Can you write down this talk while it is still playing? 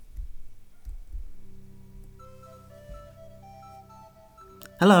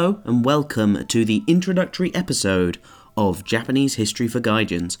Hello and welcome to the introductory episode of Japanese History for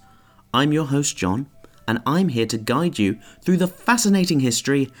Gaijins. I'm your host John, and I'm here to guide you through the fascinating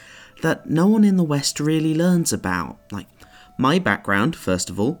history that no one in the West really learns about. Like, my background, first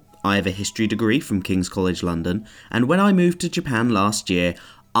of all, I have a history degree from King's College London, and when I moved to Japan last year,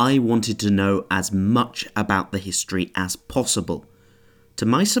 I wanted to know as much about the history as possible. To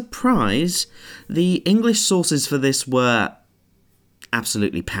my surprise, the English sources for this were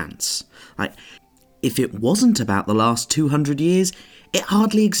absolutely pants. Like, if it wasn't about the last 200 years, it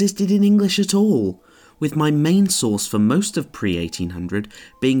hardly existed in English at all, with my main source for most of pre-1800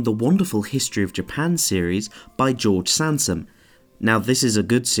 being the wonderful History of Japan series by George Sansom. Now, this is a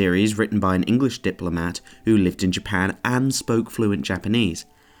good series written by an English diplomat who lived in Japan and spoke fluent Japanese.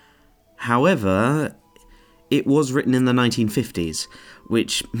 However, it was written in the 1950s,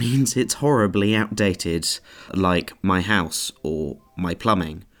 which means it's horribly outdated, like my house, or my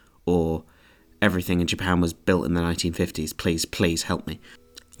plumbing, or everything in Japan was built in the 1950s. Please help me.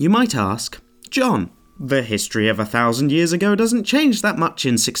 You might ask, John, the history of 1,000 years ago doesn't change that much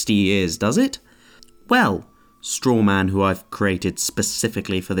in 60 years, does it? Well, straw man who I've created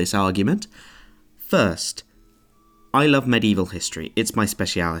specifically for this argument. First, I love medieval history. It's my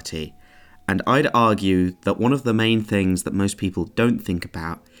speciality. And I'd argue that one of the main things that most people don't think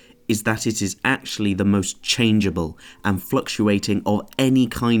about is that it is actually the most changeable and fluctuating of any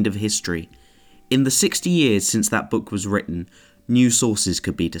kind of history. In the 60 years since that book was written, new sources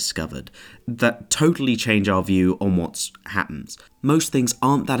could be discovered that totally change our view on what happens. Most things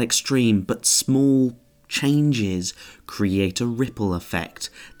aren't that extreme, but small changes create a ripple effect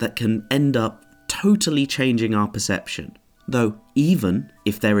that can end up totally changing our perception. Though, even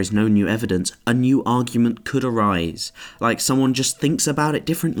if there is no new evidence, a new argument could arise, like someone just thinks about it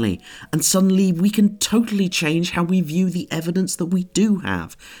differently, and suddenly we can totally change how we view the evidence that we do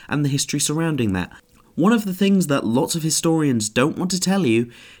have, and the history surrounding that. One of the things that lots of historians don't want to tell you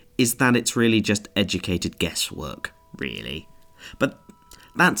is that it's really just educated guesswork, really. But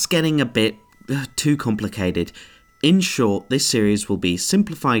that's getting a bit too complicated. In short, this series will be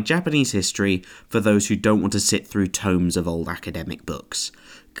simplified Japanese history for those who don't want to sit through tomes of old academic books,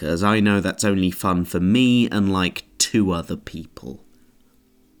 because I know that's only fun for me and like 2 other people.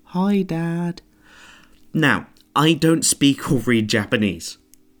 Hi, Dad. Now, I don't speak or read Japanese.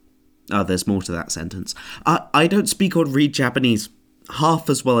 Oh, there's more to that sentence. I don't speak or read Japanese half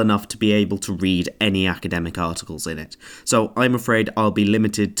as well enough to be able to read any academic articles in it, so I'm afraid I'll be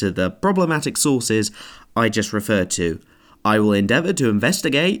limited to the problematic sources I just referred to. I will endeavour to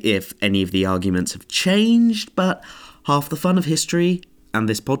investigate if any of the arguments have changed, but half the fun of history and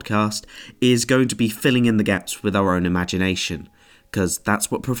this podcast is going to be filling in the gaps with our own imagination, because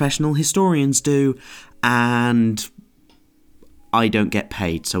that's what professional historians do, and I don't get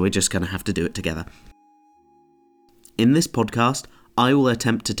paid, so we're just going to have to do it together. In this podcast, I will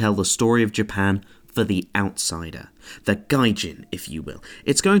attempt to tell the story of Japan for the outsider, the gaijin, if you will.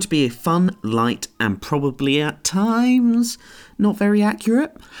 It's going to be a fun, light, and probably at times not very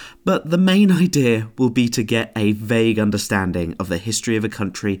accurate, but the main idea will be to get a vague understanding of the history of a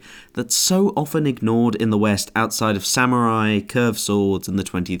country that's so often ignored in the West outside of samurai, curved swords, and the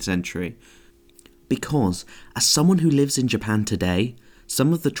 20th century. Because, as someone who lives in Japan today,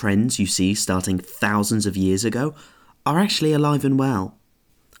 some of the trends you see starting thousands of years ago are actually alive and well.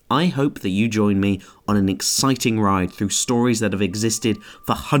 I hope that you join me on an exciting ride through stories that have existed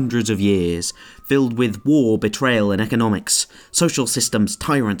for hundreds of years, filled with war, betrayal and economics, social systems,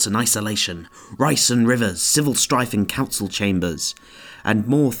 tyrants and isolation, rice and rivers, civil strife and council chambers, and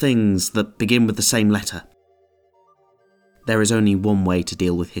more things that begin with the same letter. There is only one way to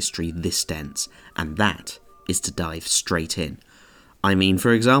deal with history this dense, and that is to dive straight in. I mean,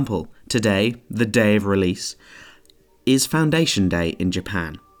 for example, today, the day of release, is Foundation Day in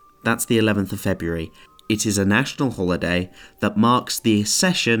Japan. That's the 11th of February. It is a national holiday that marks the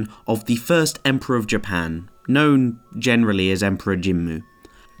accession of the first Emperor of Japan, known generally as Emperor Jimmu,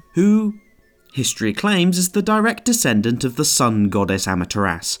 who history claims is the direct descendant of the sun goddess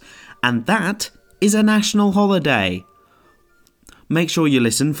Amaterasu, and that is a national holiday. Make sure you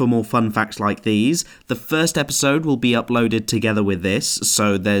listen for more fun facts like these. The first episode will be uploaded together with this,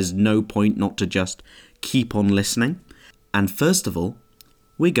 so there's no point not to just keep on listening. And first of all,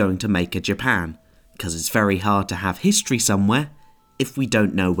 we're going to make a Japan, because it's very hard to have history somewhere if we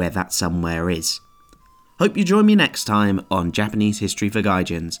don't know where that somewhere is. Hope you join me next time on Japanese History for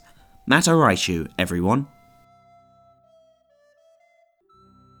Gaijins. Mata Raishu, everyone.